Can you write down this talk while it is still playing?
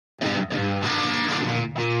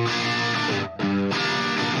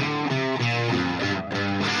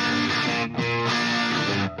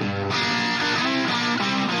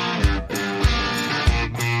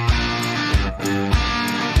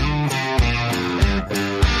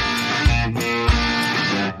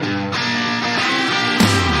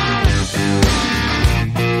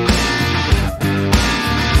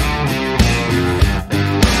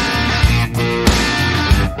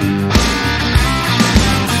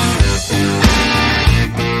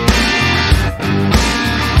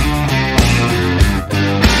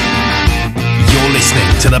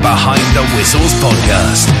the Behind the Whistles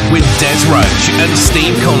podcast with Des Roach and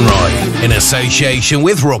Steve Conroy in association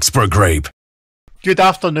with Roxburgh Group. Good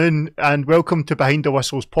afternoon and welcome to Behind the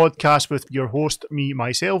Whistles podcast with your host,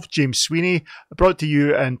 myself, James Sweeney, brought to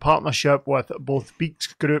you in partnership with both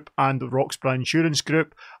Beaks Group and Roxburgh Insurance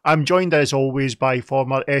Group. I'm joined as always by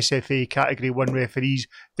former SFA Category 1 referees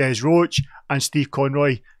Des Roach and Steve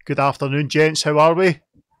Conroy. Good afternoon, gents. How are we?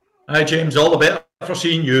 Hi, James. All the better for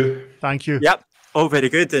seeing you. Thank you. Yep, all very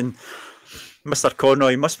good. And Mr.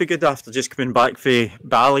 Conroy must be good after just coming back from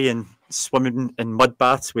Bali and swimming in mud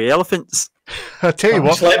baths with elephants. I tell you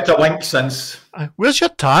what, slept a wink since. Where's your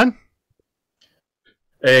tan?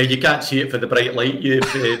 You can't see it for the bright light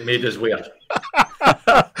you've made us wear.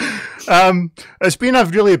 It's been a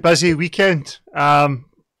really busy weekend,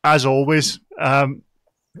 as always.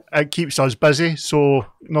 It keeps us busy, so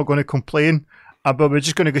not going to complain. But we're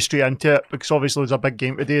just going to go straight into it because obviously there's a big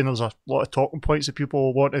game today and there's a lot of talking points that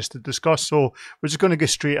people want us to discuss. So we're just going to go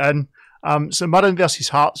straight in. So Mirren versus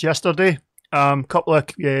Hearts yesterday. Couple of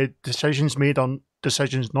decisions made on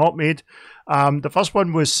decisions not made. The first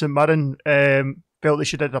one was St Mirren felt they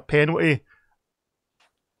should have had a penalty.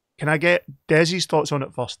 Can I get Desi's thoughts on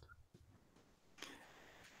it first?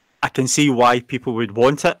 I can see why people would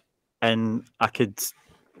want it, and I could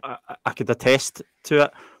attest to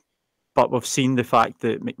it. But we've seen the fact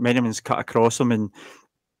that McMenamin's cut across him, and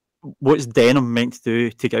what's Denham meant to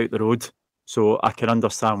do to get out the road? So I can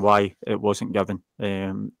understand why it wasn't given.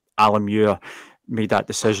 Alan Muir made that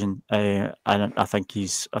decision, and I think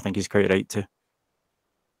he's quite right too.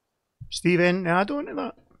 Stephen, I don't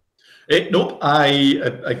know that. Nope, I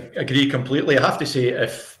agree completely. I have to say,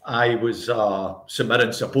 if I was a St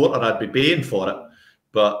Mirren supporter, I'd be baying for it.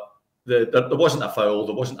 But there wasn't a foul,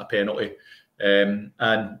 there wasn't a penalty,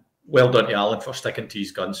 and well done to Alan for sticking to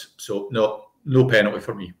his guns. So no penalty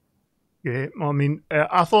for me. Yeah, I mean,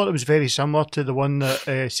 I thought it was very similar to the one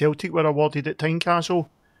that Celtic were awarded at Tynecastle,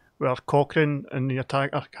 where Cochrane and the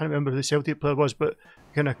attack, I can't remember who the Celtic player was, but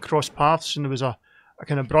kind of cross paths and there was a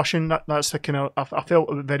kind of brushing. That's the kind of, I felt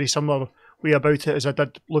a very similar way about it as I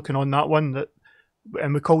did looking on that one.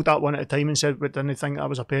 And we called that one at the time and said we didn't think that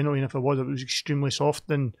was a penalty, and if it was extremely soft.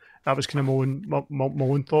 And that was kind of my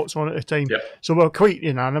own thoughts on it at the time. Yep. So we were quite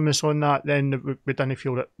unanimous on that. Then we didn't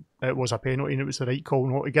feel that it was a penalty and it was the right call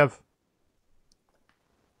not to give.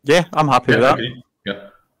 Yeah, I'm happy with that. Yeah.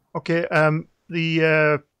 Okay,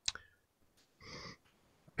 the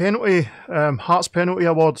penalty, Hearts penalty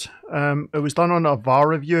award, it was done on a VAR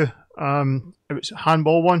review. It was a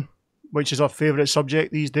handball one, which is our favourite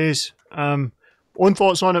subject these days. Own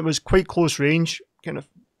thoughts on it was quite close range. Kind of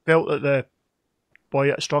felt that the boy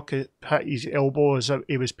that struck it hit his elbow as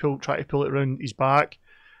he was trying to pull it around his back.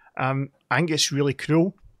 I think it's really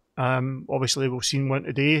cruel. Obviously, we've seen one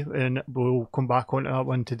today, and we'll come back onto that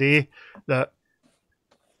one today. That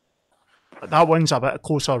one's a bit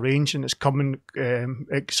closer range, and it's coming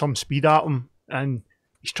at some speed at him, and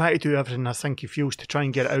he's trying to do everything I think he feels to try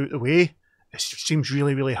and get it out of the way. It seems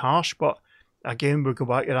really, really harsh, but again, we go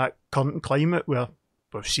back to that current climate where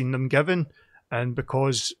we've seen them given, and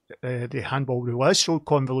because the handball rule is so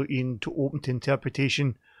convoluted and too open to interpretation,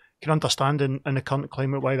 you can understand in the current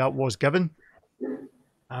climate why that was given.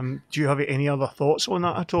 Do you have any other thoughts on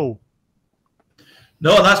that at all?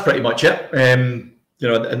 No, that's pretty much it. In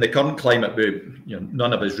the current climate,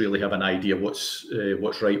 none of us really have an idea what's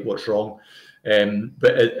right, what's wrong.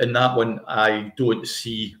 But in that one, I don't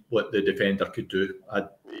see what the defender could do.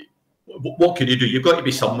 What could you do? You've got to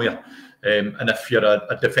be somewhere. And if you're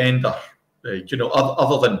a defender,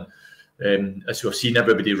 other than, as we've seen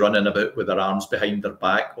everybody running about with their arms behind their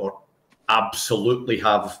back or absolutely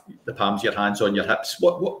have the palms of your hands on your hips,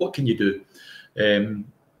 what can you do?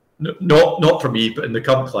 Not for me, but in the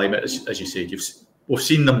current climate, as you said, we've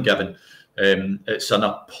seen them given. It's an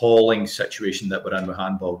appalling situation that we're in with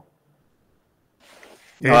handball.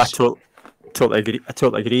 Yes. No, I totally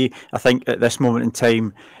agree. I think at this moment in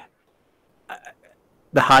time,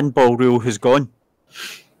 the handball rule has gone.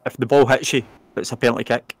 If the ball hits you, it's a penalty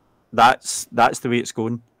kick. That's the way it's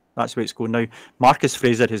going. That's the way it's going now. Marcus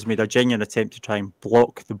Fraser has made a genuine attempt to try and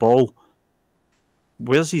block the ball.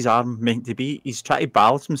 Where's his arm meant to be? He's trying to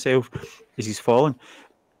balance himself as he's falling.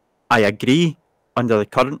 I agree under the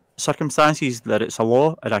current circumstances that it's a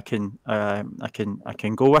law, and I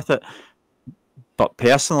can go with it. But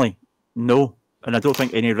personally, no, and I don't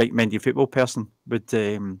think any right-minded football person would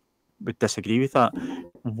disagree with that.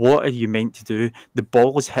 What are you meant to do? The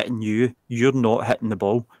ball is hitting you. You're not hitting the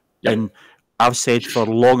ball. Yep. And I've said for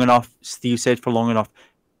long enough, Steve said for long enough,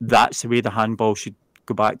 that's the way the handball should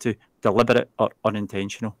go back to, deliberate or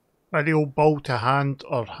unintentional. The old ball to hand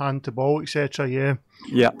or hand to ball, etc. Yeah.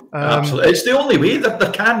 Yeah. Absolutely. It's the only way.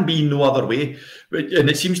 There can be no other way. And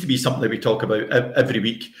it seems to be something that we talk about every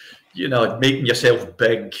week. You know, making yourself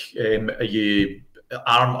big, are you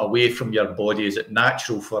arm away from your body? Is it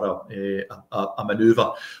natural for a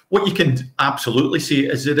manoeuvre? What you can absolutely say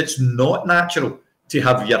is that it's not natural to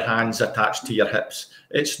have your hands attached to your hips.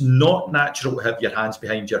 It's not natural to have your hands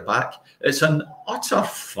behind your back. It's an utter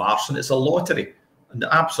farce, and it's a lottery, an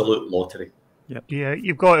absolute lottery. Yeah,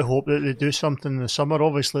 you've got to hope that they do something in the summer.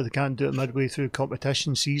 Obviously, they can't do it midway through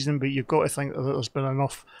competition season, but you've got to think that there's been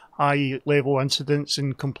enough high-level incidents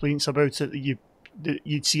and complaints about it that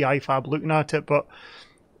you'd see IFAB looking at it. But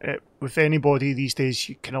with anybody these days,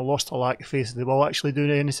 you kind of lost a lack of faith that they will actually do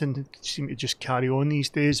anything. They seem to just carry on these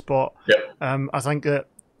days. But I think that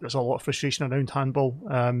there's a lot of frustration around handball.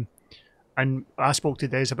 And I spoke to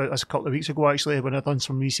Des about this a couple of weeks ago, actually, when I'd done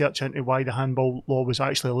some research into why the handball law was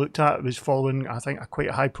actually looked at. It was following, I think, quite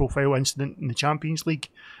a high-profile incident in the Champions League.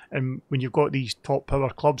 And when you've got these top power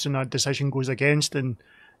clubs and a decision goes against and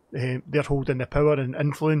they're holding the power and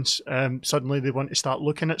influence, suddenly they want to start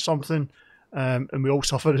looking at something. And we all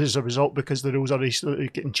suffer as a result because the rules are recently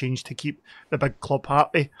getting changed to keep the big club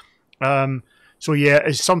happy. So yeah,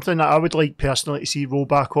 it's something that I would like personally to see roll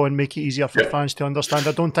back on, make it easier for fans to understand.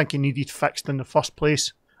 I don't think it needed fixed in the first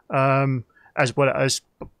place, is what it is.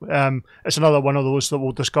 It's another one of those that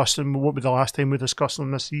we'll discuss, and won't be the last time we discuss them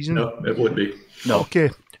this season. No, it won't be. No. Okay,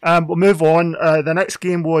 we'll move on. The next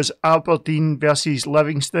game was Aberdeen versus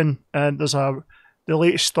Livingston, and there's the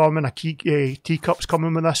latest storm in a teacups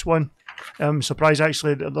coming with this one. I'm surprised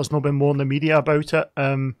actually that there's not been more in the media about it.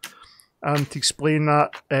 And to explain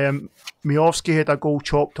that, Miovski had a goal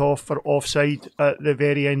chopped off for offside at the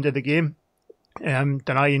very end of the game,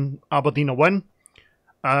 denying Aberdeen a win.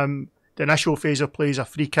 The initial phase of play is a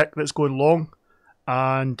free kick that's going long,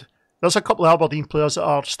 and there's a couple of Aberdeen players that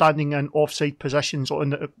are standing in offside positions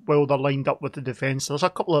while they're lined up with the defence. There's a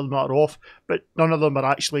couple of them that are off, but none of them are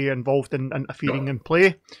actually involved in interfering in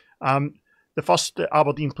play. The first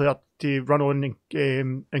Aberdeen player to run on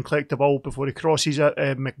and collect the ball before he crosses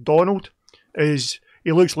it, McDonald,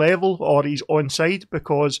 he looks level or he's onside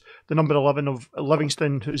because the number 11 of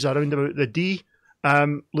Livingston, who's around about the D,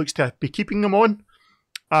 looks to be keeping them on.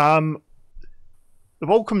 The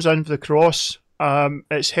ball comes in for the cross.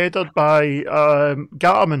 It's headed by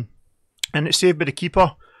Gatterman and it's saved by the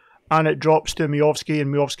keeper, and it drops to Miovski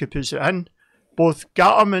and Miovski puts it in. Both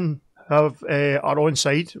Gatterman are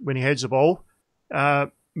onside when he heads the ball.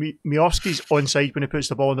 Miovski's onside when he puts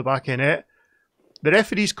the ball in the back of the net. The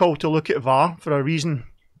referee's called to look at VAR for a reason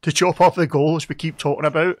to chop off the goal, as we keep talking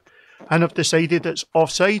about, and have decided it's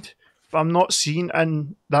offside. But I'm not seeing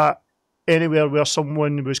in that anywhere where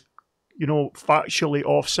someone was, factually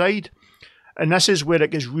offside. And this is where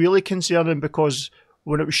it gets really concerning, because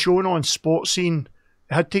when it was shown on Sports Scene,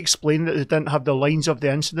 it had to explain that they didn't have the lines of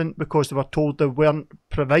the incident because they were told they weren't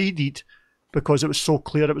provided because it was so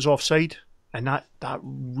clear it was offside. And that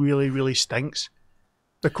really, really stinks.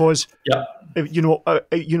 Because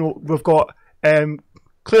we've got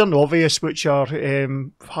clear and obvious, which are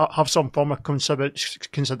have some form of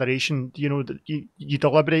consideration. That you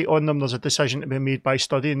deliberate on them. There's a decision to be made by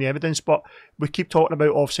studying the evidence, but we keep talking about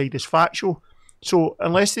offside as factual. So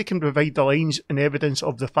unless they can provide the lines and evidence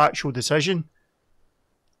of the factual decision,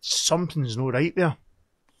 something's not right there.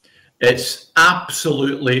 It's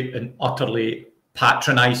absolutely and utterly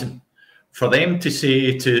patronising for them to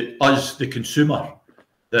say to us, the consumer,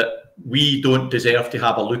 that we don't deserve to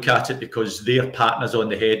have a look at it because they're patting us on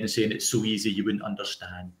the head and saying it's so easy you wouldn't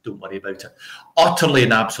understand, don't worry about it. Utterly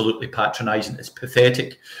and absolutely patronising. It's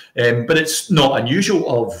pathetic. But it's not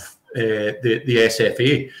unusual of the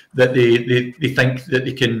SFA that they think that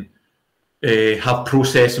they can have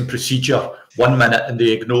process and procedure 1 minute and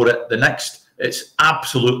they ignore it the next. It's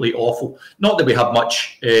absolutely awful. Not that we have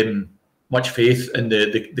much faith in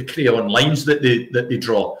the crayon lines that they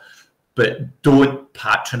draw, but don't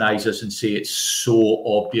patronise us and say it's so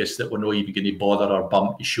obvious that we're not even going to bother or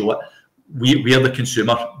bump to show it. We're the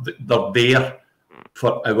consumer. They're there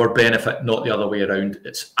for our benefit, not the other way around.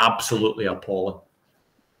 It's absolutely appalling.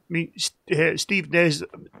 I mean, Steve,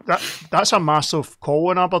 that's a massive call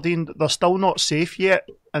on Aberdeen. They're still not safe yet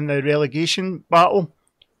in the relegation battle.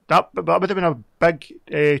 That would have been a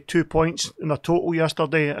big 2 points in the total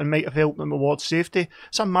yesterday and might have helped them towards safety.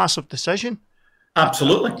 It's a massive decision.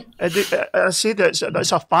 Absolutely. I say that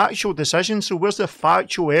it's a factual decision, so where's the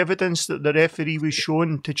factual evidence that the referee was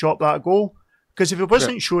shown to chop that goal? Because if it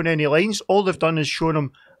wasn't shown any lines, all they've done is shown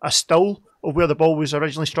him a still of where the ball was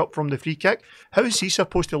originally struck from the free kick. How is he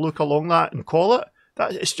supposed to look along that and call it?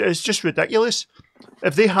 It's just ridiculous.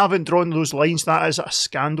 if they haven't drawn those lines, that is a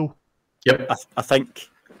scandal. Yep. I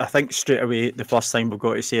think straight away the first thing we've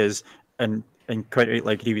got to say is, and quite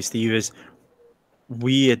rightly agree with Steve, is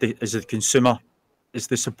we as the consumer, as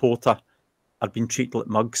the supporter, are being treated like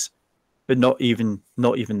mugs. But not even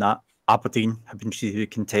that. Aberdeen have been treated with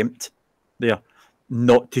contempt there,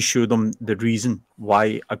 not to show them the reason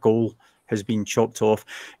why a goal has been chopped off.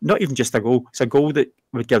 Not even just a goal. It's a goal that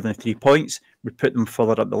would give them 3 points, would put them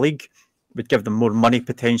further up the league, would give them more money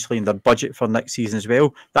potentially in their budget for next season as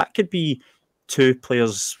well. That could be two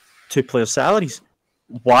players' salaries.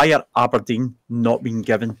 Why are Aberdeen not being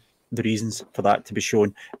given the reasons for that to be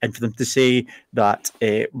shown? And for them to say that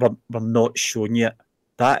we're not showing yet,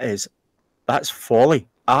 that's folly,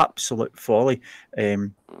 absolute folly.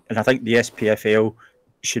 And I think the SPFL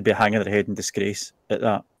should be hanging their head in disgrace at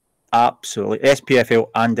that. Absolutely. SPFL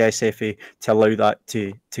and SFA to allow that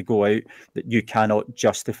to go out, that you cannot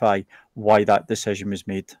justify why that decision was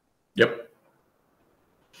made. Yep.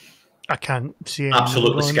 I can't see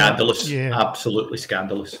absolutely scandalous. Yeah. Absolutely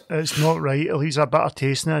scandalous. It's not right. It leaves a bit of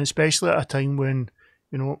taste in it, especially at a time when,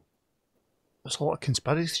 there's a lot of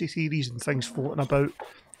conspiracy theories and things floating about.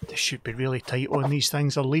 They should be really tight on these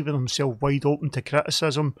things. They're leaving themselves wide open to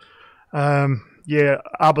criticism.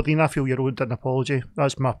 Aberdeen, I feel you're owed an apology.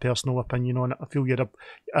 That's my personal opinion on it. I feel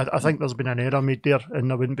I think there's been an error made there,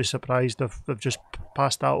 and I wouldn't be surprised if they've just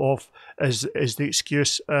passed that off as the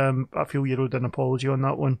excuse. I feel you're owed an apology on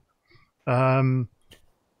that one.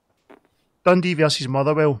 Dundee versus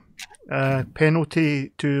Motherwell.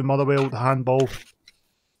 Penalty to Motherwell, the handball.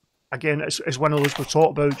 Again, it's one of those we've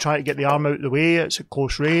talked about, trying to get the arm out of the way. It's at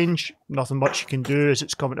close range. Nothing much you can do as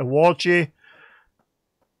it's coming towards you.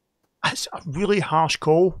 It's a really harsh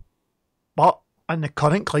call. But in the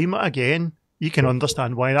current climate, again, you can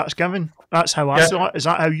understand why that's given. That's how I saw it. Is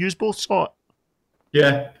that how you both saw it?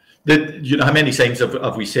 Yeah. How many times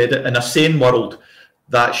have we said it? In a sane world,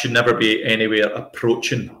 that should never be anywhere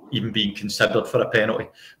approaching even being considered for a penalty.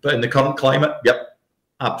 But in the current climate,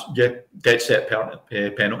 dead set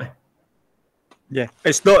penalty. Yeah,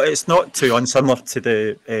 it's not too unsimilar to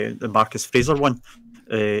the Marcus Fraser one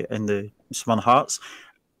in the Swan Hearts.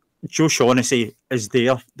 Joe Shaughnessy is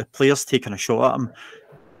there. The player's taking a shot at him.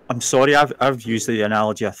 I'm sorry, I've used the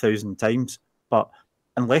analogy 1,000 times, but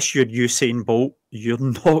unless you're Usain Bolt, you're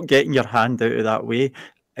not getting your hand out of that way.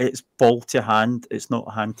 It's ball to hand. It's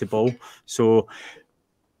not hand to ball. So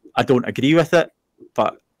I don't agree with it,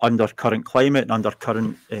 but under current climate and under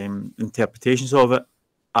current interpretations of it,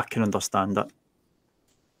 I can understand it.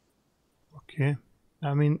 Okay.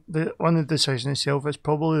 I mean, on the decision itself, it's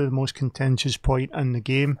probably the most contentious point in the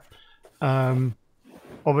game.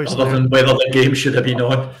 Obviously, other than whether the game should have been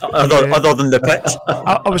on. Other than the pitch.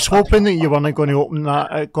 I was hoping that you weren't going to open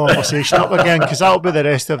that conversation up again, because that'll be the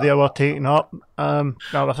rest of the hour taken up. I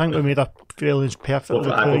think we made a fairly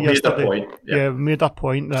perfectly clear yesterday. We made a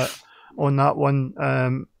point that on that one,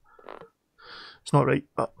 it's not right,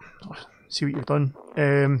 but see what you've done.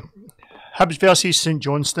 Hibs versus St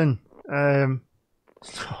Johnstone.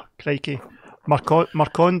 Crikey.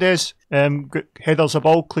 Marcondes headers a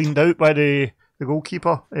ball cleaned out by the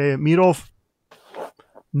goalkeeper, Mirov.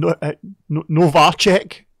 No VAR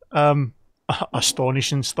check.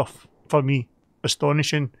 Astonishing stuff for me.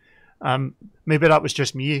 Astonishing. Maybe that was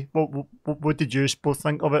just me. What did you both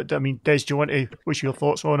think of it? I mean, Des, do you want to? What's your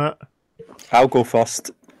thoughts on it? I'll go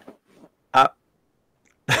first.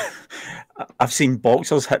 I've seen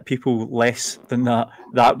boxers hit people less than that.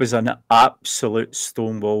 That was an absolute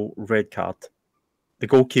stonewall red card. The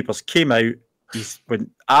goalkeepers came out. He went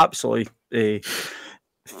absolutely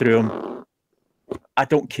through him. I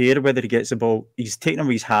don't care whether he gets the ball. He's taking him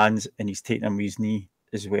with his hands and he's taking him with his knee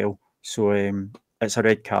as well. So it's a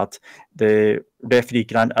red card. The referee,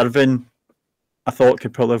 Grant Irvin, I thought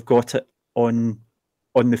could probably have got it on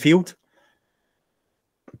the field.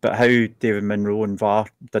 But how David Munro and VAR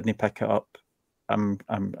didn't pick it up, I'm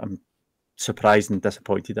surprised and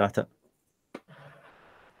disappointed at it.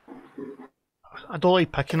 I don't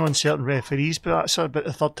like picking on certain referees, but that's about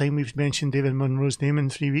the third time we've mentioned David Munro's name in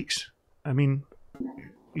 3 weeks. I mean,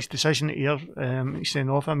 his decision here, he's sent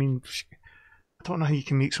off. I mean, I don't know how you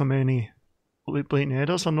can make so many blatant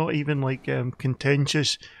errors. They're not even like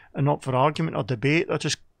contentious and up for argument or debate. They're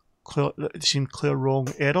just clear wrong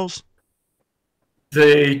errors.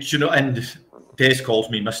 And Des calls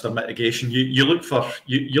me Mr. Mitigation. You look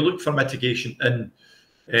for mitigation, and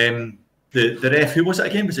the ref, who was it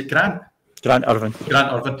again? Was it Grant? Grant Irvin.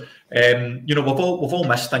 We've all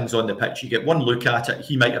missed things on the pitch. You get one look at it.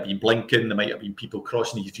 He might have been blinking. There might have been people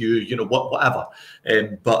crossing his view. Whatever.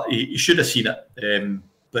 But he should have seen it.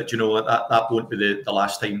 But that won't be the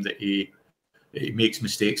last time that he He makes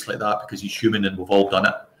mistakes like that because he's human and we've all done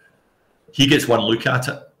it. He gets one look at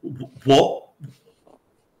it. What?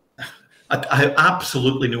 I have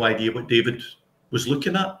absolutely no idea what David was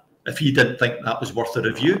looking at if he didn't think that was worth a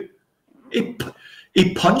review.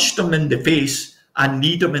 He punched him in the face and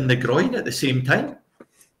kneed him in the groin at the same time.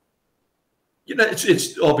 You know,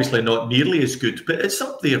 it's obviously not nearly as good, but it's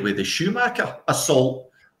up there with the Schumacher assault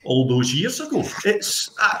all those years ago.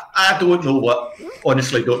 I don't know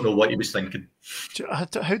honestly don't know what he was thinking.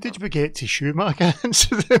 How did we get to Schumacher?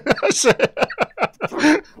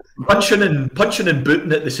 punching and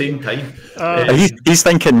booting at the same time. He's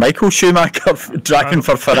thinking Michael Schumacher dragging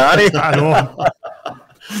for Ferrari. I know.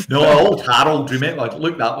 No, old Harold. Remember,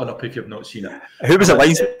 look that one up if you've not seen it. Who was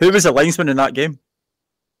the linesman in that game?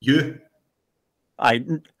 You.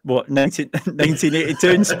 1982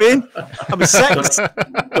 in Spain? I was 6.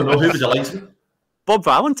 Don't know who was the linesman. Bob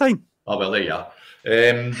Valentine. Oh, well, there you are.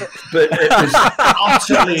 But it was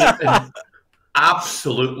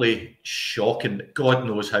absolutely shocking. God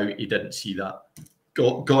knows how he didn't see that.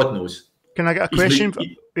 God knows. Can I get a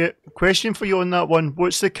question for you on that one?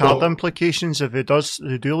 What's the card implications if they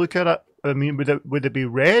do look at it? I mean, would it be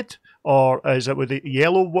red or would it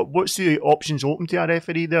yellow? What's the options open to a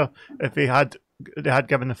referee there if they had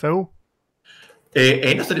given the foul?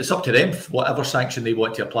 Anything, it's up to them. Whatever sanction they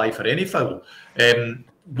want to apply for any foul.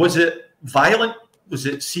 Was it violent? Was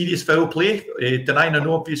it serious foul play? Denying an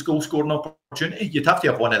obvious goal scoring opportunity? You'd have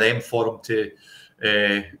to have one of them for them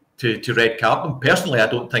to red card them. Personally, I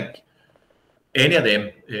don't think any of them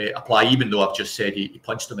apply, even though I've just said he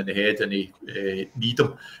punched him in the head and he kneed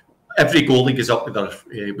him. Every goalie goes up with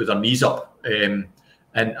their knees up, and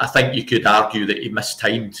I think you could argue that he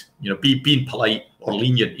mistimed. You know, being polite or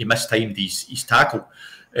lenient, he mistimed his tackle,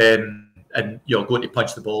 and going to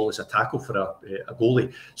punch the ball as a tackle for a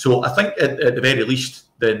goalie. So I think at the very least,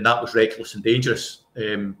 then that was reckless and dangerous.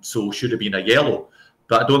 So should have been a yellow,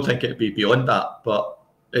 but I don't think it'd be beyond that. But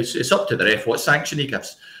it's up to the ref what sanction he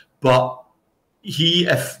gives. But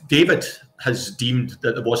if David has deemed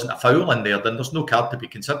that there wasn't a foul in there, then there's no card to be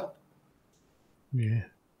considered. Yeah.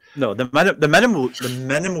 No, the minimal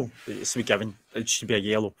that is to be given, it should be a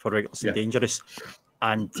yellow for reckless and dangerous,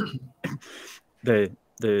 and the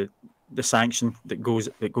sanction that goes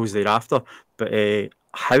thereafter. But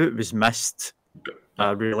how it was missed,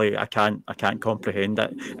 I can't comprehend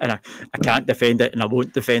it, and I can't defend it, and I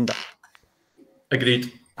won't defend it.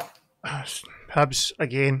 Agreed. Habs,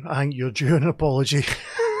 again, I think you're due an apology.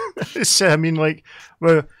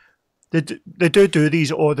 They do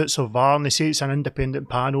these audits of VAR, and they say it's an independent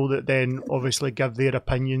panel that then obviously give their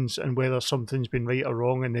opinions and whether something's been right or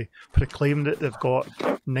wrong, and they proclaim that they've got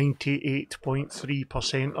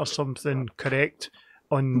 98.3% or something correct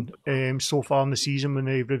on so far in the season when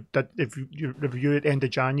they review at the end of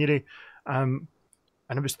January, and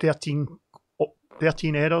it was 13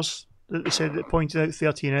 errors that they said that pointed out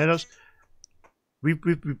 13 errors. We've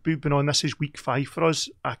been on, this is week 5 for us.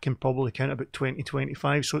 I can probably count about 20,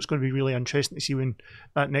 25, so it's going to be really interesting to see when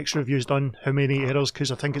that next review is done, how many errors,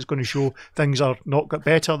 because I think it's going to show things are not got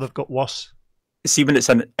better, they've got worse. See, when it's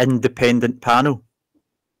an independent panel,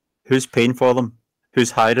 who's paying for them?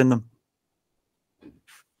 Who's hiring them?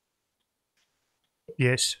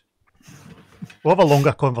 Yes. We'll have a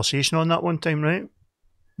longer conversation on that one time, right?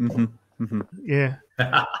 Mm-hmm. Mm-hmm. Yeah.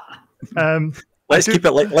 Let's keep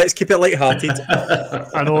it light-hearted.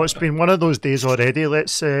 I know it's been one of those days already.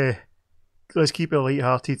 Let's keep it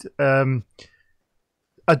light-hearted. I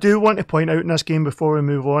do want to point out in this game before we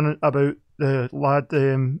move on about the lad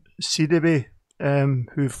Sidibe,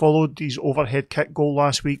 who followed his overhead kick goal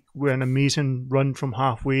last week with an amazing run from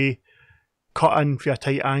halfway, cut in for a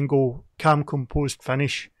tight angle, calm, composed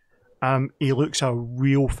finish. He looks a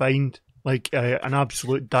real find, like an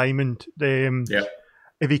absolute diamond.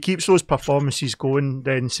 If he keeps those performances going,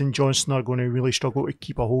 then St Johnstone are going to really struggle to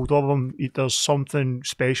keep a hold of him. There's something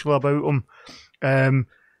special about him.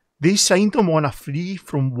 They signed him on a free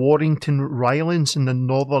from Warrington Rylands in the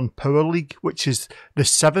Northern Power League, which is the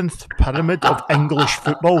 7th pyramid of English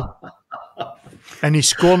football. And he's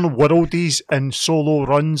scoring worldies and solo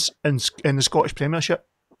runs in the Scottish Premiership.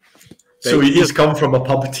 So he's come from a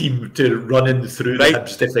pub team to run in through the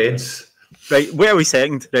Hibs defence. Right, where are we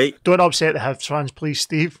second? Right, don't upset the Hibs fans, please,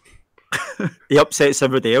 Steve. He upsets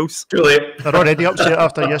everybody else. Too late. They're already upset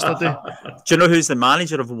after yesterday. Do you know who's the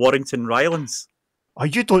manager of Warrington Rylands? Oh,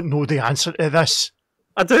 you don't know the answer to this.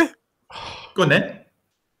 I do. Go on then.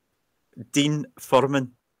 Dean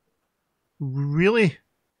Furman. Really?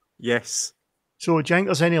 Yes. So, do you think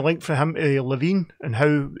there's any link for him to Levine and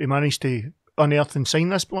how he managed to unearth and sign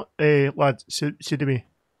this lad, Sidibe?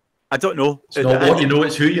 I don't know. It's not what you know,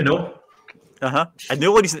 it's who you know. And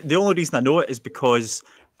the only reason I know it is because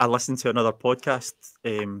I listened to another podcast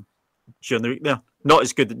during the week there. Not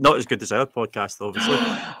as good as our podcast, obviously.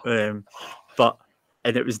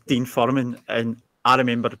 And it was Dean Furman, and I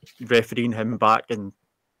remember refereeing him back in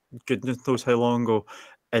goodness knows how long ago,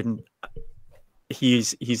 and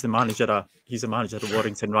he's the manager of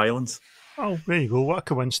Warrington Rylands. Oh, there you go. What a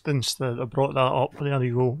coincidence that I brought that up. There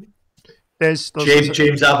you go.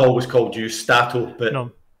 James, I've always called you Stato, but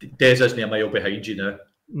no. Des isn't a mile behind you now.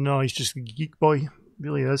 No, he's just a geek boy.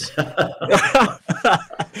 Really is.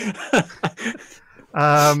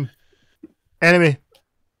 Anyway,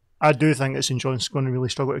 I do think that St John's going to really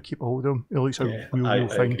struggle to keep a hold of him. He looks a real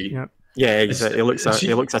thing. Yeah, he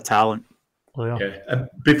looks a talent. Player. Yeah. And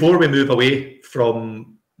before we move away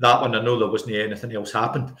from that one, I know there wasn't anything else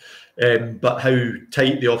happened, but how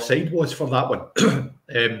tight the offside was for that one.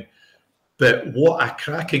 But what a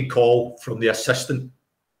cracking call from the assistant.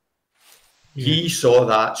 Yeah. He saw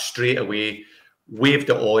that straight away, waved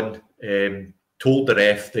it on, told the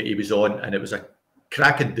ref that he was on, and it was a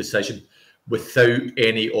cracking decision without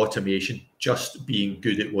any automation, just being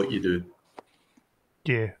good at what you do.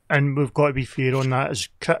 Yeah, and we've got to be fair on that. As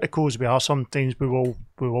critical as we are sometimes, we will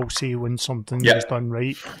say when something is done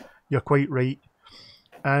right. You're quite right.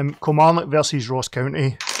 Kilmarnock versus Ross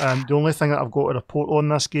County. The only thing that I've got to report on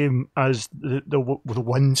this game is the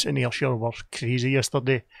winds in Ayrshire were crazy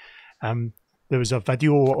yesterday. There was a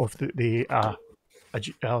video of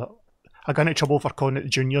I got into trouble for calling it the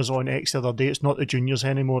juniors on X the other day. It's not the juniors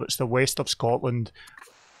anymore. It's the West of Scotland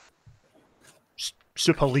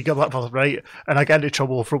Super League or whatever, right? And I got into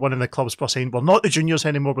trouble for one of the clubs for saying, "We're not the juniors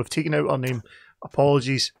anymore. We've taken out our name.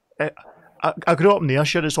 Apologies." I grew up in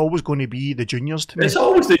Ayrshire. It's always going to be the juniors to me. It's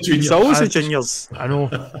always the juniors. It's always the juniors. I know.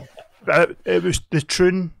 But it was the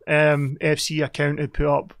Troon FC account had put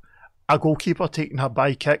up a goalkeeper taking her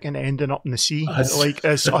by kick and ending up in the sea.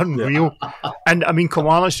 It's unreal. And I mean,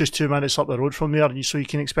 Kilmarnock's just 2 minutes up the road from there, so you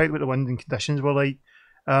can expect what the wind and conditions were like.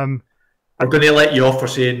 I'm going to let you off for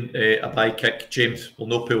saying a by kick, James. We'll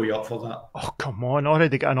not pull you up for that. Oh, come on. I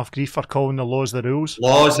already get enough grief for calling the laws the rules.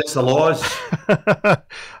 It's the laws.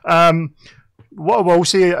 What I will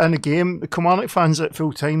say in the game, the Kilmarnock fans at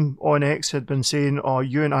full time on X had been saying,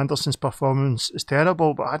 Ewan Anderson's performance is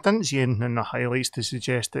terrible, but I didn't see anything in the highlights to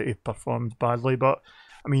suggest that he performed badly. But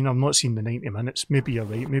I mean, I've not seen the 90 minutes. Maybe you're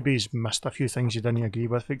right. Maybe he's missed a few things you didn't agree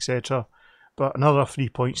with, etc. But another 3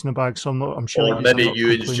 points in the bag, so I'm sure. Or maybe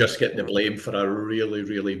Ewan's just getting the blame for a really,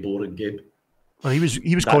 really boring game. Well, he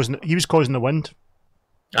was causing the wind.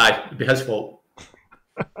 Aye, it'd be his fault.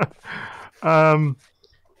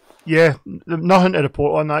 Yeah, nothing to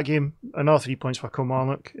report on that game. Another 3 points for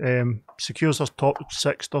Kilmarnock. Secures us top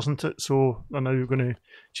 6, doesn't it? So they're now going to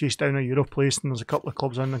chase down a Euro place, and there's a couple of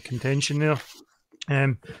clubs in the contention there.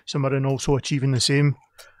 Some are in also achieving the same.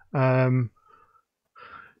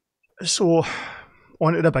 So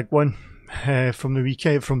on to the big one from the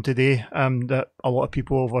weekend, from today, that a lot of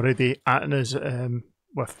people have already at us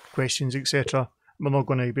with questions, etc. We're not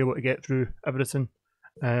going to be able to get through everything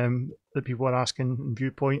that people are asking and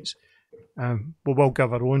viewpoints. We will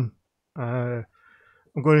give our own. I'm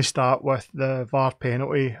going to start with the VAR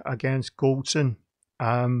penalty against Goldson.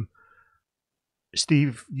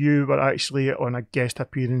 Steve, you were actually on a guest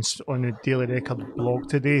appearance on the Daily Record blog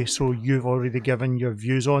today, so you've already given your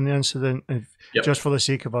views on the incident. Just for the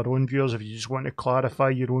sake of our own viewers, if you just want to clarify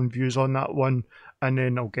your own views on that one, and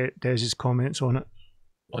then I'll get Des's comments on it.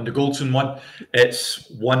 On the Goldson one, it's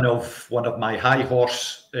one of my high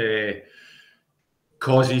horse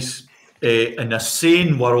causes. In a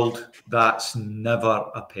sane world, that's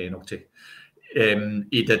never a penalty.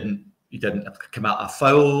 He didn't commit a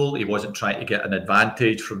foul. He wasn't trying to get an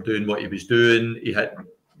advantage from doing what he was doing. He had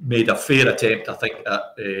made a fair attempt, I think,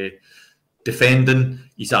 at defending.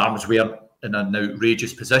 His arms weren't in an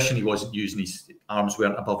outrageous position. He wasn't using his arms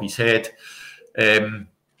weren't above his head.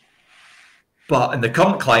 But in the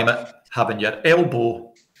current climate, having your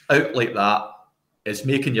elbow out like that is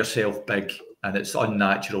making yourself big, and it's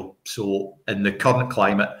unnatural. So in the current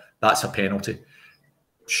climate, that's a penalty.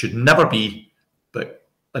 Should never be, but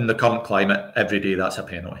in the current climate, every day that's a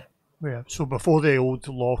penalty. Yeah, so before the old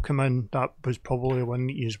law came in, that was probably one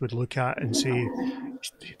that you would look at and say,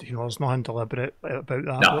 there's nothing deliberate about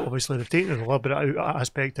that. No. Obviously, they've taken the deliberate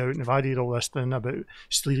aspect out, and they've added all this thing about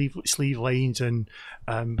sleeve lines and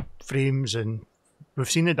frames, and we've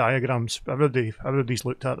seen the diagrams. Everybody's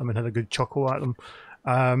looked at them and had a good chuckle at them.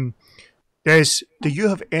 Des, do you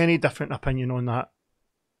have any different opinion on that?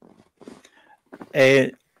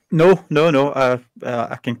 No.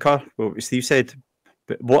 I concur with what Steve said.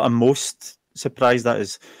 But what I'm most surprised at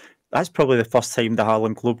is that's probably the first time the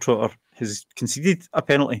Harlem Globetrotter has conceded a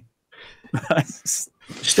penalty.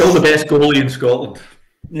 Still the best goalie in Scotland.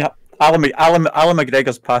 Yeah, Alan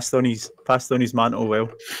McGregor's passed on his mantle well.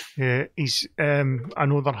 Yeah, he's. I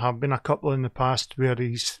know there have been a couple in the past where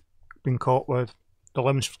he's been caught with the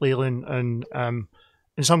limbs flailing, and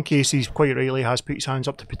in some cases, quite rightly, has put his hands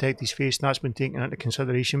up to protect his face, and that's been taken into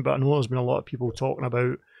consideration. But I know there's been a lot of people talking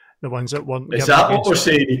about the ones that weren't. Is that what we're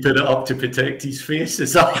saying? He put it up to protect his face?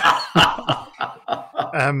 Is that?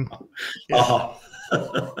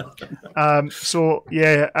 So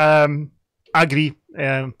yeah, I agree.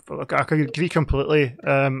 I agree completely.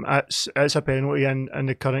 It's a penalty in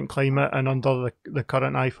the current climate and under the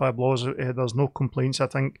current IFAB laws. There's no complaints I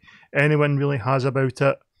think anyone really has about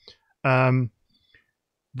it.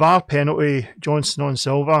 VAR penalty, Johnson on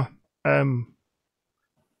Silva.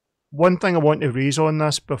 One thing I want to raise on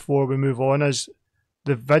this before we move on is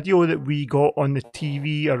the video that we got on the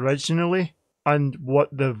TV originally and what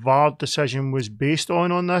the VAR decision was based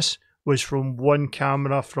on this was from one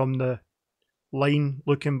camera from the line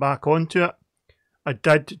looking back onto it. I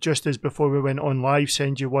did, just as before we went on live,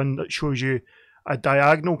 send you one that shows you a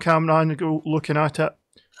diagonal camera angle looking at it.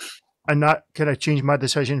 And that kind of changed my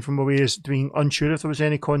decision from a way as being unsure if there was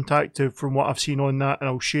any contact to from what I've seen on that. And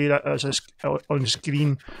I'll share it as on the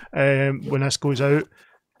screen when this goes out,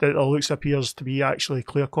 that it appears to be actually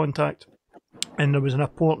clear contact. And there was an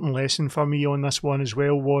important lesson for me on this one as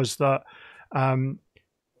well, was that the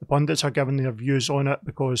pundits are giving their views on it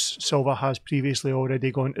because Silva has previously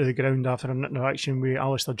already gone to the ground after an interaction with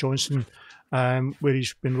Alistair Johnson, where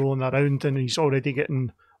he's been rolling around and he's already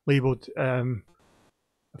getting labelled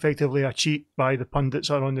effectively a cheat by the pundits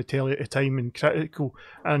that are on the telly at the time and critical.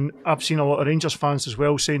 And I've seen a lot of Rangers fans as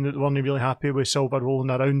well saying that they weren't really happy with Silva rolling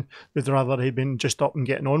around. They'd rather he'd been just up and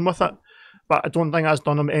getting on with it. But I don't think that's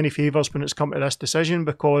done him any favours when it's come to this decision,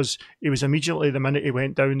 because he was immediately, the minute he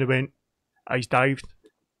went down, they went, he's dived.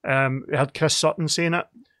 I had Chris Sutton saying it.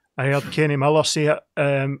 I heard Kenny Miller say it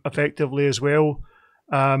effectively as well.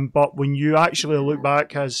 But when you actually look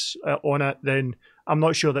back on it, then I'm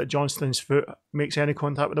not sure that Johnston's foot makes any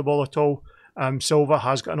contact with the ball at all. Silva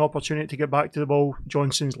has got an opportunity to get back to the ball.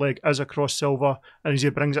 Johnson's leg is across Silva, and as he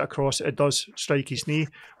brings it across, it does strike his knee.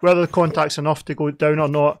 Whether the contact's enough to go down or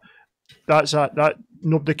not, that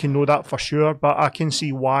nobody can know that for sure. But I can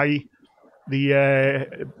see why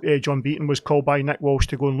the John Beaton was called by Nick Walsh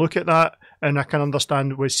to go and look at that, and I can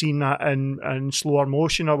understand we've seen that in slower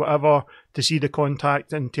motion or whatever to see the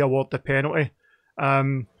contact and to award the penalty.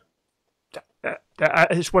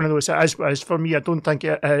 It's one of those. As for me, I don't think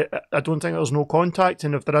there's no contact,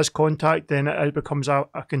 and if there is contact, then it becomes a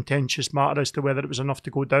contentious matter as to whether it was enough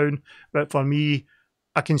to go down. But for me,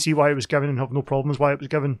 I can see why it was given and have no problems why it was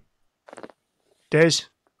given. Des?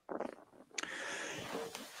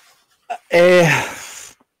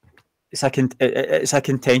 It's a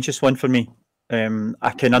contentious one for me.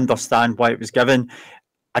 I can understand why it was given.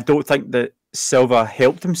 I don't think that Silva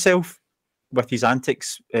helped himself with his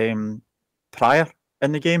antics prior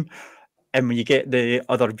in the game, and when you get the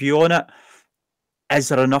other view on it, is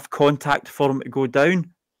there enough contact for him to go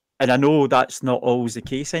down? And I know that's not always the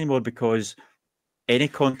case anymore, because any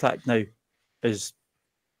contact now is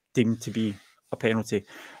deemed to be a penalty.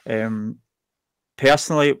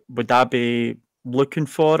 Personally, would I be looking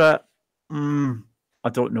for it? I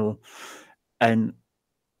don't know, and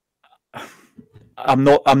I'm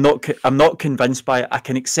not convinced by it. I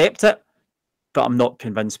can accept it, but I'm not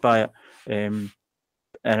convinced by it. And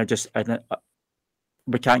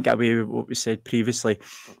we can't get away with what we said previously.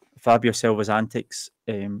 Fabio Silva's antics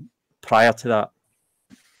prior to that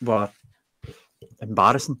were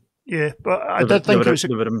embarrassing. Yeah, but I did think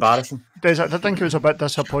they were embarrassing. I did think it was a bit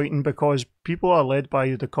disappointing, because people are led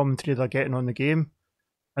by the commentary they're getting on the game,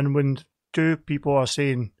 and when two people are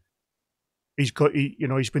saying he's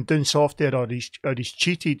been doing soft there, or he's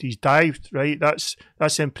cheated, he's dived, right? That's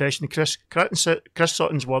the impression. Chris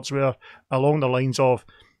Sutton's words were along the lines of,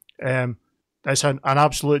 "It's an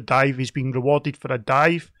absolute dive. He's being rewarded for a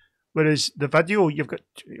dive." Whereas the video,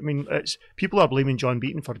 people are blaming John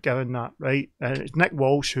Beaton for giving that, right? It's Nick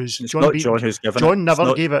Walsh who's John Beaton. John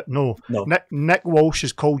never gave it. No. Nick Walsh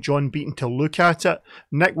has called John Beaton to look at it.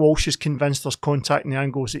 Nick Walsh is convinced there's contact in the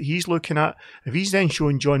angles that he's looking at. If he's then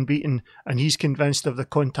showing John Beaton and he's convinced of the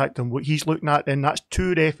contact and what he's looking at, then that's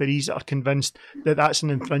two referees that are convinced that that's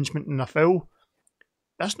an infringement and a foul.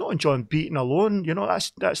 That's not on John Beaton alone.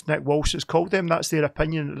 That's Nick Walsh has called them. That's their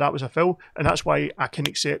opinion that was a foul, and that's why I can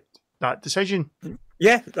accept that decision.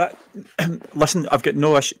 Yeah, listen, I've got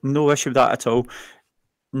no issue with that at all.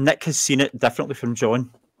 Nick has seen it differently from John,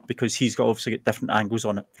 because he's obviously got different angles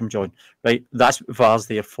on it from John, right? That's what VAR's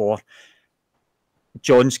there for.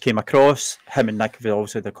 Johns came across, him and Nick have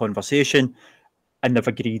also had a conversation, and they've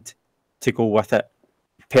agreed to go with it.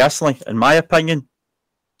 Personally, in my opinion,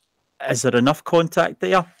 is there enough contact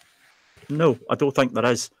there? No, I don't think there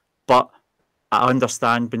is. But I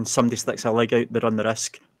understand when somebody sticks a leg out, they run the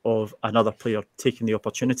risk of another player taking the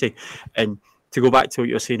opportunity. And to go back to what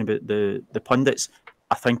you were saying about the pundits,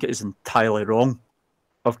 I think it is entirely wrong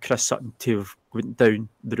of Chris Sutton to have went down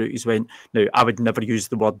the route he's went. Now, I would never use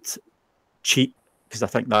the word cheat, because I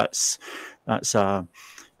think that's an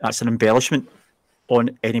embellishment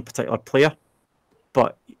on any particular player.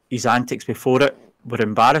 But his antics before it were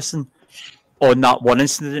embarrassing. On that one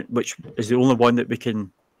incident, which is the only one that we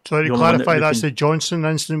can... So to clarify, that's the Johnson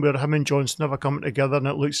incident where him and Johnson have come together, and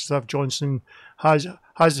it looks as if Johnson has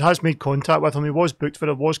made contact with him. He was booked for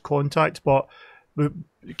it, was contact, but we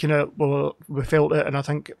felt it, and I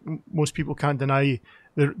think most people can't deny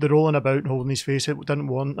the rolling about and holding his face. It didn't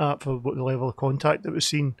want that for the level of contact that was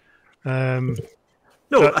seen. I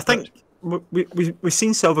think we've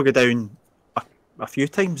seen Silva go down a few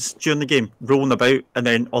times during the game, rolling about, and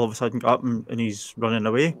then all of a sudden got up and he's running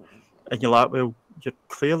away, and you're like, well, you're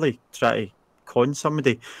clearly trying to con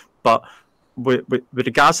somebody. But with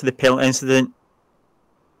regards to the penalty incident,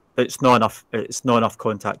 it's not enough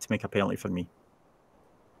contact to make a penalty for me.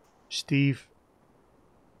 Steve,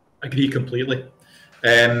 agree completely.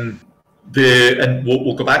 And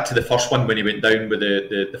we'll go back to the first one when he went down with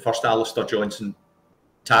the first Alistair Johnson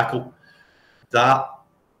tackle.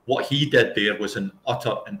 What he did there was an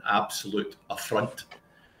utter and absolute affront.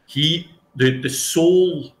 The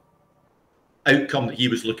sole outcome that he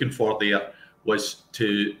was looking for there was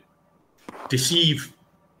to deceive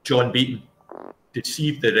John Beaton,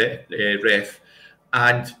 deceive the ref,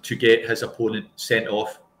 and to get his opponent sent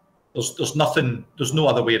off. There's no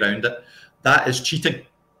other way around it. That is cheating.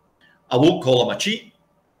 I won't call him a cheat,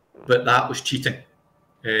 but that was cheating.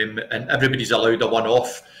 And everybody's allowed a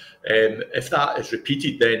one-off. If that is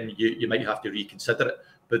repeated, then you might have to reconsider it.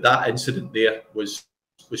 But that incident there was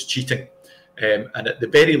cheating. And at the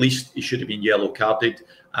very least, he should have been yellow carded.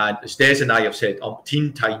 And as Des and I have said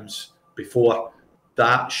umpteen times before,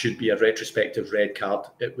 that should be a retrospective red card.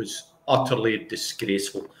 It was utterly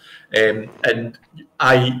disgraceful. And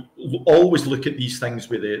I always look at these things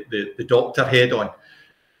with the doctor head on.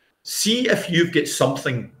 See if you've got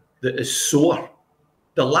something that is sore.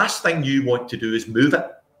 The last thing you want to do is move it.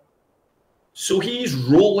 So he's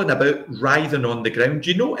rolling about, writhing on the ground.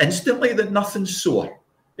 You know instantly that nothing's sore.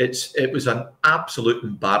 It was an absolute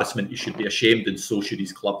embarrassment. He should be ashamed, and so should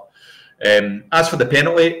his club. As for the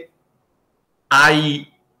penalty, I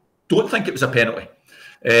don't think it was a penalty.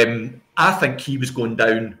 I think he was going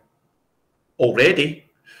down already.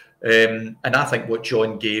 And I think what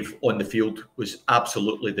John gave on the field was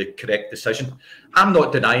absolutely the correct decision. I'm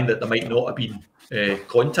not denying that there might not have been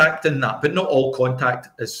contact in that, but not all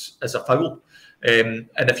contact is a foul. And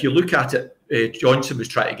if you look at it, Johnson was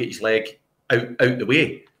trying to get his leg out the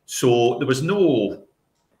way. So there was no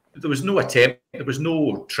attempt, there was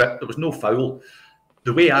no trip, there was no foul.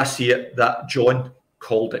 The way I see it, that John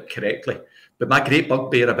called it correctly. But my great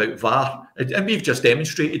bugbear about VAR, and we've just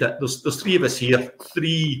demonstrated it, there's three of us here,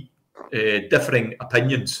 three differing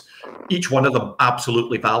opinions, each one of them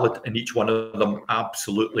absolutely valid and each one of them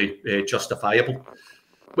absolutely justifiable,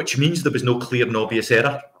 which means there was no clear and obvious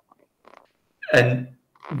error. And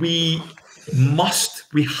we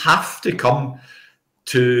have to come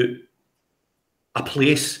to a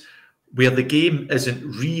place where the game isn't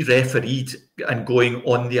re-refereed and going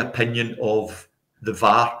on the opinion of the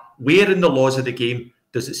VAR. Where in the laws of the game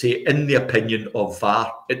does it say in the opinion of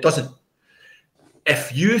VAR? It doesn't.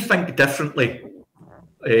 If you think differently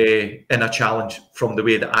in a challenge from the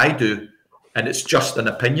way that I do, and it's just an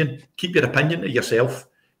opinion, keep your opinion to yourself.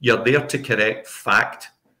 You're there to correct fact.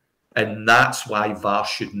 And that's why VAR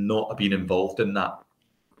should not have been involved in that.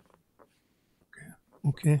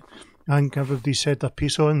 Okay. I think everybody said their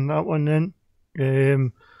piece on that one then.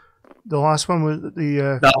 The last one was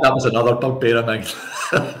the... That was another bugbear of mine.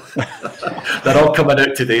 They're all coming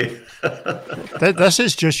out today. This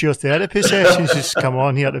is just your therapy sessions. Just come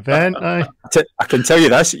on here to vent. I can tell you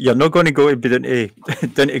this, you're not going to go to be down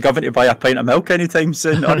to Govan to buy a pint of milk anytime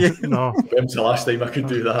soon, are you? No. When's the last time I could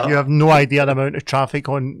do that? You have no idea the amount of traffic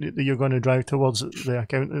that you're going to drive towards the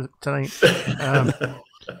account tonight.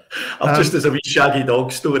 I'm just as a wee shaggy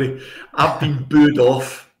dog story. I've been booed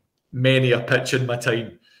off many a pitch in my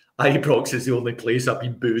time. Ibrox is the only place I've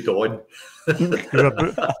been booed on.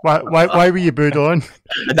 Why were you booed on?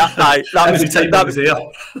 That was there.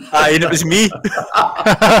 And it was me.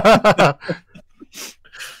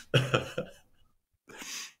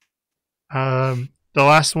 The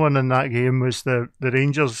last one in that game was the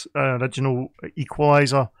Rangers' original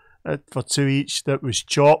equaliser for 2 each that was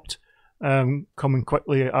chopped, coming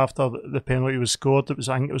quickly after the penalty was scored. I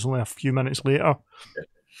think it was only a few minutes later.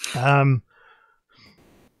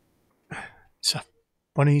 It's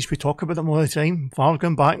one of these, we talk about them all the time. VAR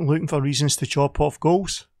going back and looking for reasons to chop off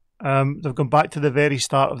goals. They've gone back to the very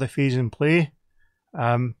start of the phase in play.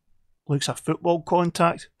 Looks at football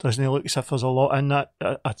contact. Doesn't look as if there's a lot in that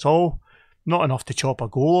at all. Not enough to chop a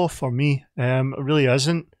goal off for me. It really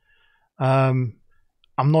isn't. I'm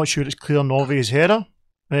not sure it's clear and obvious header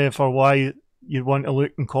for why you'd want to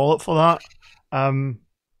look and call it for that.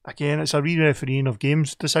 Again, it's a re-refereeing of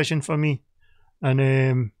games decision for me.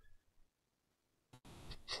 And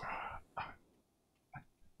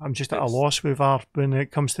I'm just at a loss with VAR when it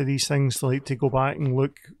comes to these things. They like to go back and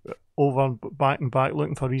look over, back and back,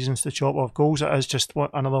 looking for reasons to chop off goals. It is just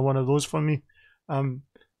another one of those for me.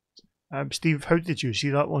 Steve, how did you see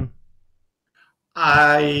that one?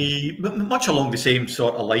 Much along the same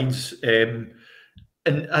sort of lines. And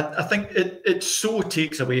I think it so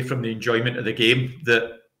takes away from the enjoyment of the game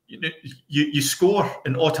that you score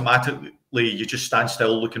and automatically you just stand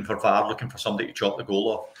still looking for VAR, looking for somebody to chop the goal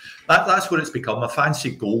off. That's what it's become, a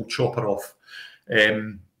fancy goal chopper off.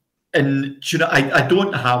 And I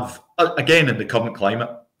don't have, again, in the current climate,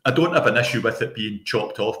 I don't have an issue with it being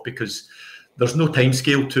chopped off because there's no time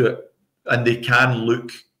scale to it, and they can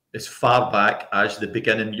look as far back as the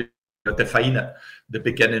beginning, define it, the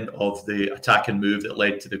beginning of the attacking move that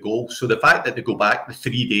led to the goal. So the fact that they go back the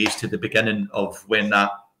 3 days to the beginning of when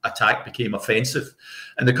that attack became offensive,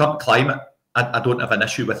 in the current climate, I don't have an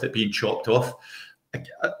issue with it being chopped off.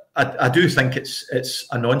 I do think it's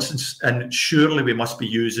a nonsense, and surely we must be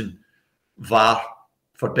using VAR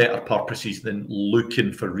for better purposes than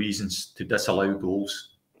looking for reasons to disallow goals.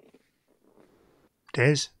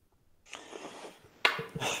 Des?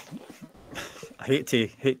 I hate to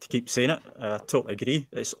keep saying it. I totally agree.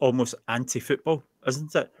 It's almost anti-football,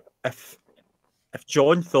 isn't it? If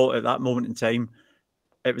John thought at that moment in time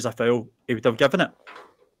it was a foul, he would have given it.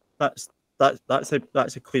 That's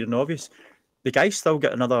a clear and obvious. The guy still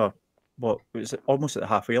got another, what was it, almost at the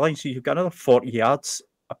halfway line. So you've got another 40 yards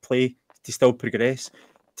of play to still progress,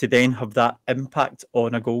 to then have that impact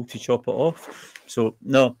on a goal to chop it off. So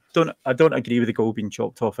no, I don't agree with the goal being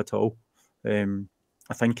chopped off at all.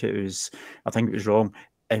 I think it was wrong.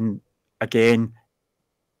 And again,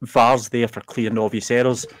 VAR's there for clear and obvious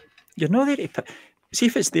errors. You're not there to see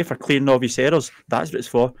if it's there for clear and obvious errors. That's what it's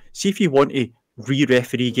for. See if you want to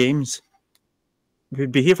re-referee games.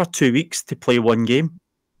 We'd be here for 2 weeks to play one game,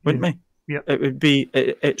 wouldn't we? Yeah. It would be.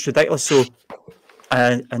 It's ridiculous. So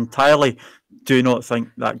I entirely do not think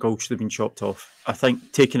that goal should have been chopped off. I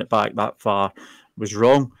think taking it back that far was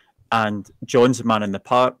wrong. And John's the man in the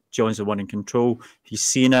park. John's the one in control. He's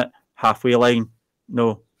seen it. Halfway line.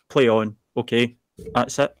 No, play on. Okay,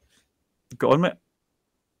 that's it. Go on with it.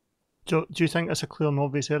 Do you think it's a clear and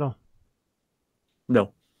obvious error?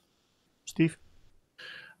 No. Steve?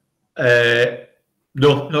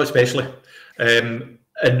 No, not especially. And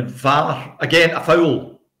VAR, again, a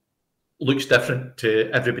foul looks different to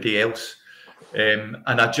everybody else. And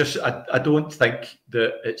I don't think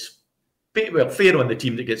that it's fair on the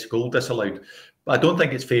team that gets a goal disallowed, but I don't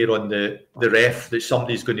think it's fair on the ref that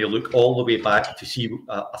somebody's going to look all the way back to see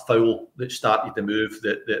a foul that started the move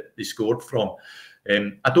that they scored from.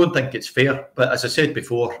 I don't think it's fair, but as I said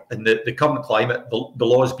before, in the current climate, the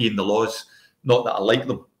laws being the laws, not that I like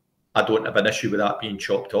them, I don't have an issue with that being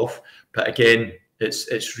chopped off. But again,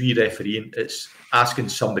 it's re-refereeing. It's asking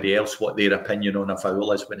somebody else what their opinion on a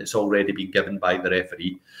foul is when it's already been given by the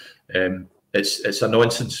referee. It's a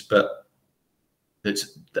nonsense, but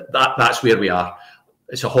that's where we are.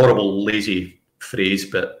 It's a horrible, lazy phrase,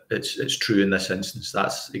 but it's true in this instance.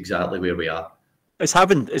 That's exactly where we are. It's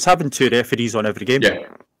having 2 referees on every game.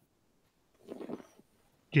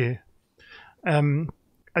 Yeah.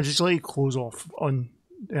 I just like to close off on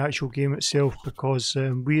the actual game itself, because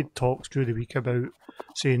we had talked through the week about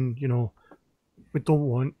saying, we don't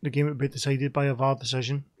want the game to be decided by a VAR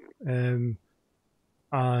decision, and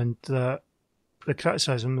the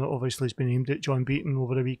criticism that obviously has been aimed at John Beaton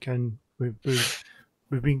over the weekend, we've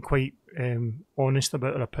been quite honest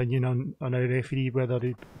about our opinion on our referee, whether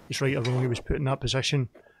he's right or wrong. He was put in that position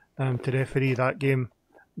to referee that game,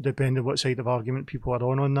 depending on what side of argument people are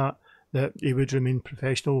on that he would remain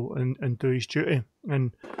professional and do his duty.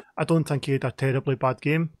 And I don't think he had a terribly bad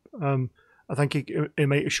game. I think he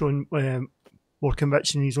might have shown more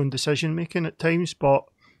conviction in his own decision making at times, but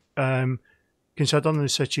considering the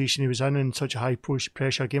situation he was in such a high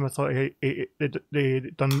pressure game, I thought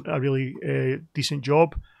they done a really decent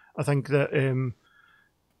job. I think that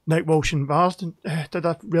Nick Walsh and Vars did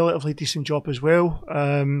a relatively decent job as well.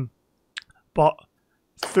 But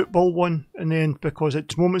football won in the end because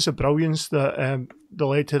it's moments of brilliance that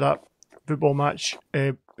led to that football match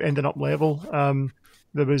ending up level.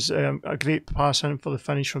 There was a great pass in for the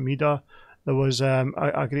finish from Ida. There was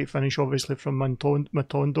a great finish, obviously, from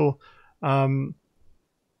Matondo.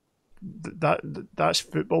 That's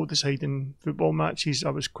football deciding football matches. I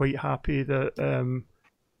was quite happy that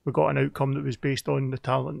we got an outcome that was based on the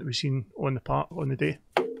talent that we seen on the park on the day,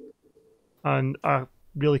 and I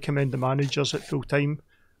really commend the managers at full time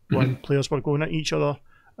when players were going at each other,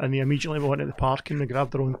 and they immediately went to the park and they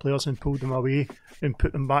grabbed their own players and pulled them away and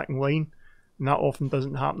put them back in line. And that often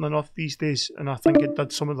doesn't happen enough these days. And I think it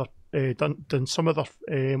did some of their done some of their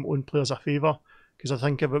own players a favour, because I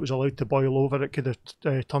think if it was allowed to boil over, it could have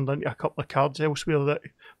turned into a couple of cards elsewhere that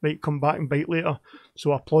might come back and bite later.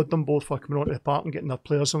 So I applaud them both for coming onto the park and getting their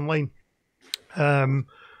players in line.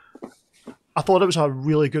 I thought it was a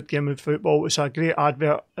really good game of football. It's a great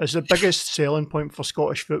advert. It's the biggest selling point for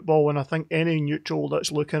Scottish football, and I think any neutral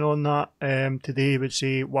that's looking on that today would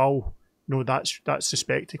say, wow, no, that's the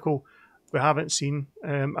spectacle. We haven't seen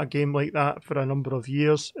a game like that for a number of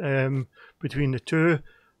years between the two.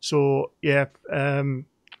 So, yeah,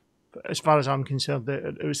 as far as I'm concerned,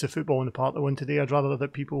 it was the football in the park that won today. I'd rather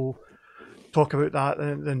that people talk about that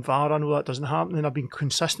than VAR. I know that doesn't happen, and I've been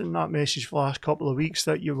consistent in that message for the last couple of weeks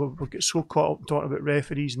that we get so caught up talking about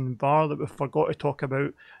referees and VAR that we forgot to talk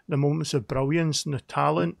about the moments of brilliance and the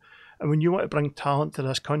talent. And when you want to bring talent to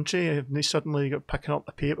this country, and they suddenly get picking up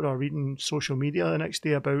the paper or reading social media the next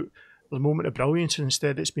day about the moment of brilliance, and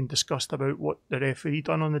instead it's been discussed about what the referee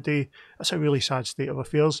done on the day, that's a really sad state of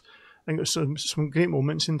affairs. I think there's some great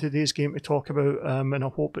moments in today's game to talk about, and I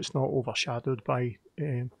hope it's not overshadowed by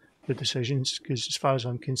the decisions, because as far as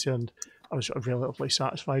I'm concerned, I was relatively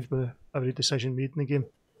satisfied with every decision made in the game. Do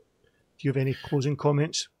you have any closing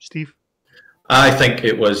comments, Steve? I think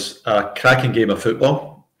it was a cracking game of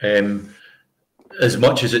football. As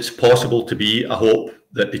much as it's possible to be, I hope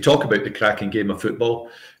that they talk about the cracking game of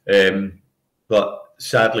football. But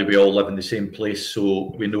sadly, we all live in the same place,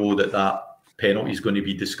 so we know that penalty is going to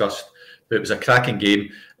be discussed. But it was a cracking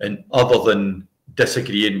game, and other than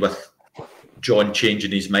disagreeing with John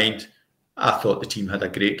changing his mind, I thought the team had a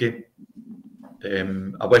great game.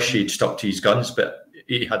 I wish he'd stuck to his guns, but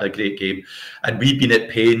he had a great game. And we've been at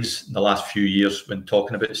pains in the last few years when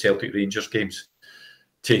talking about the Celtic Rangers games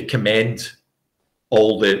to commend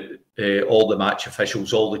all the match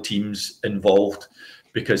officials, all the teams involved,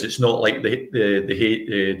 because it's not like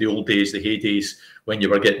the old days, the heydays, when you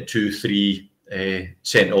were getting 2-3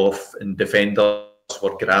 sent off and defenders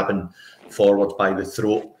were grabbing forward by the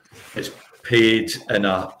throat. It's paid in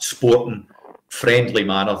a sporting, friendly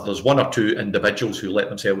manner. There's one or two individuals who let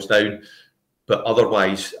themselves down, but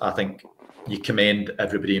otherwise, I think you commend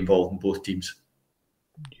everybody involved in both teams.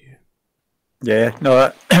 Yeah,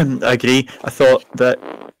 no, I agree. I thought that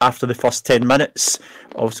after the first 10 minutes,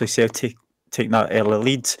 obviously Celtic taking that early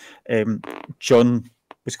lead, John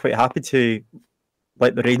was quite happy to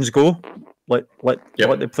let the reins go, let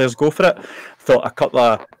the players go for it. I thought a couple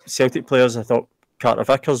of Celtic players, I thought Carter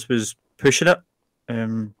Vickers was pushing it,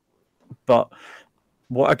 but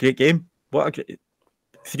what a great game. What a great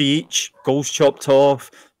 3 each, goals chopped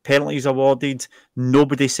off, penalties awarded,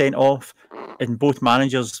 nobody sent off, and both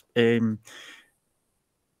managers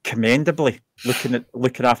commendably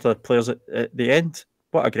looking after the players at the end.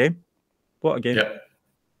 What a game. What a game.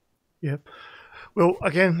 Yeah. Well,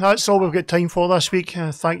 again, that's all we've got time for this week.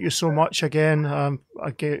 Thank you so much again.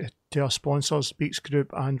 To our sponsors, Speaks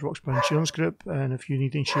Group and Roxburgh Insurance Group. And if you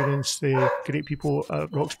need insurance, the great people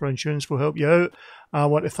at Roxburgh Insurance will help you out. I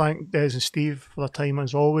want to thank Des and Steve for their time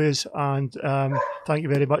as always. And thank you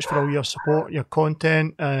very much for all your support, your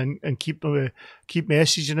content, and keep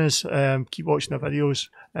messaging us, keep watching the videos,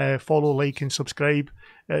 follow, like, and subscribe.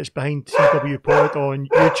 It's Behind TW Pod on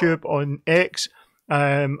YouTube, on X.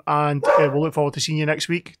 And we'll look forward to seeing you next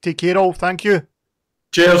week. Take care all. Thank you.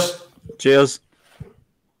 Cheers. Cheers.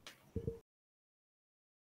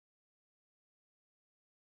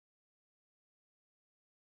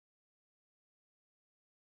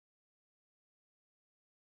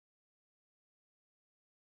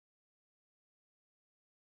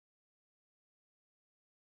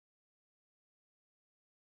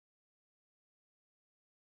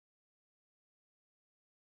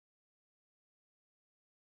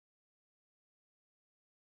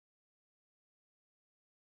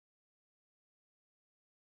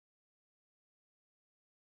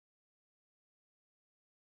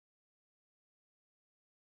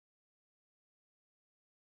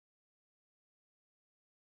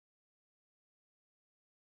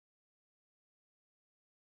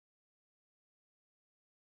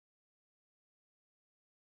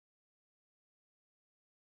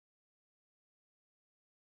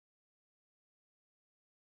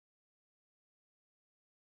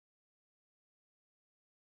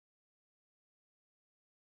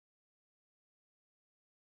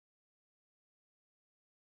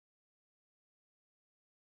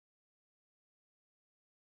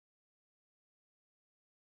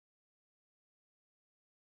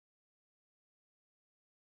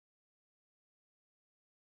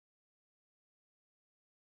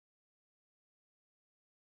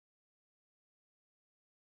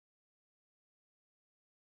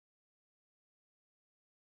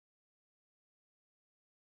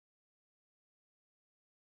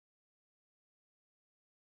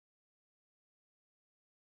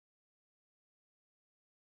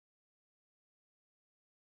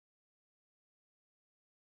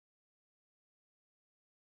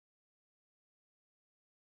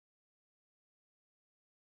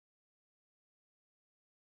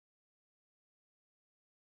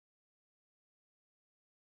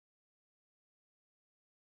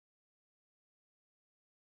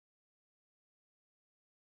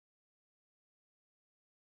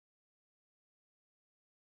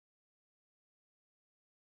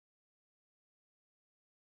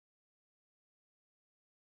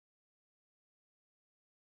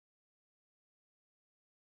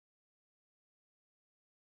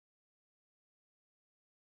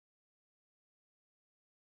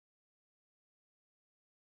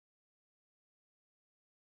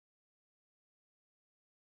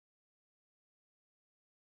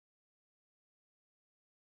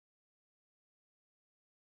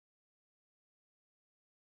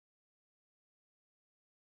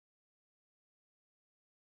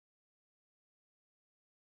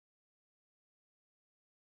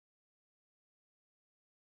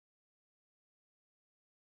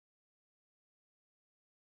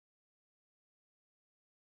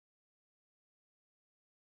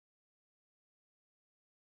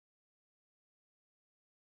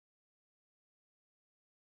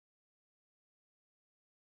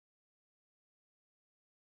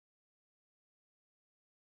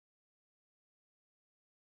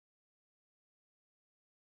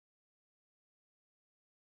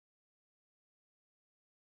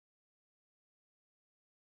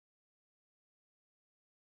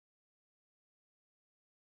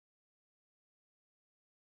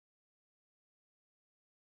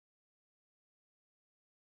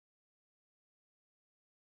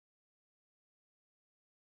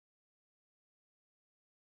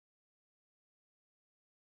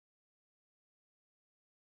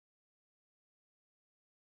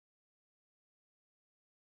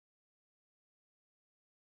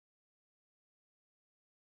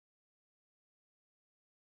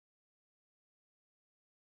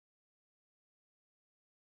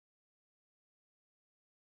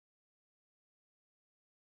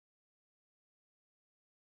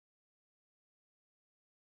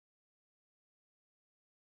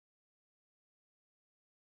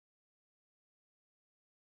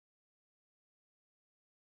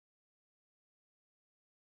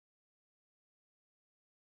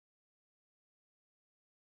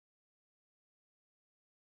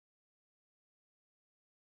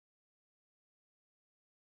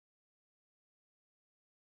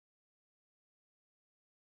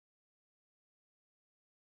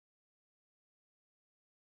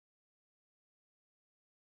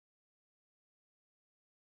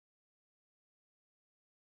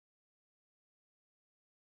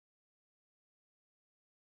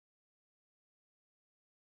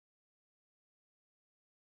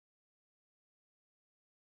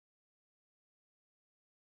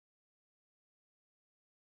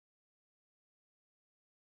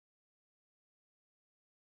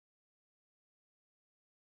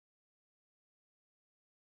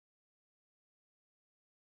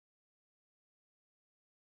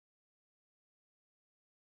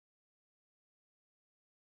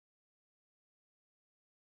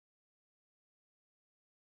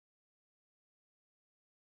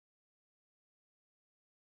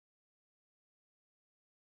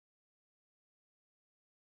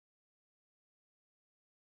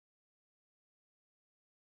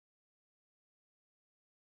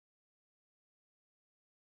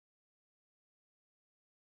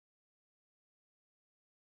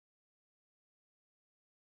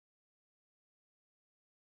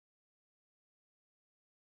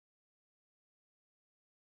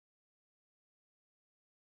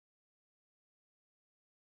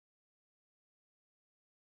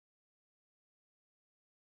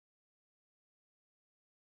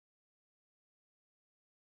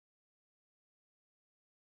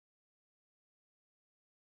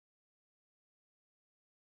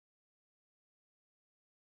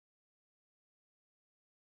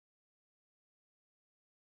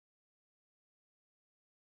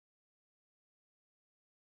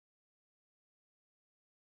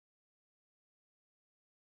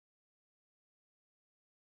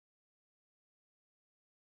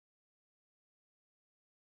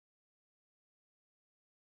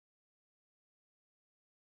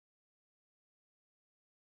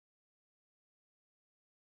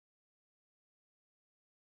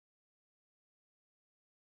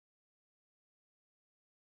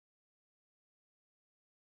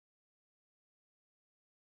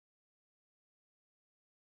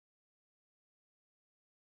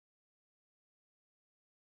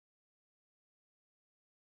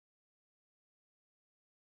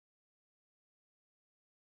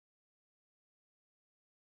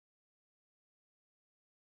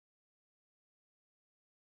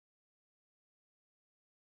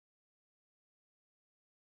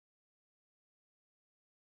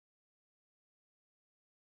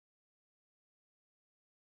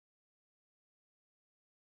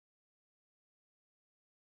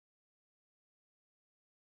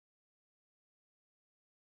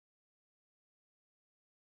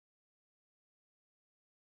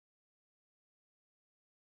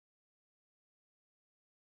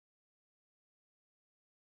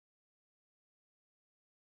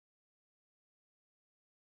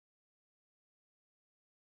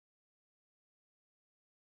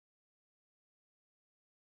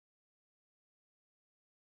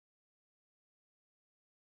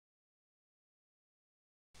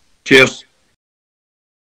 Cheers.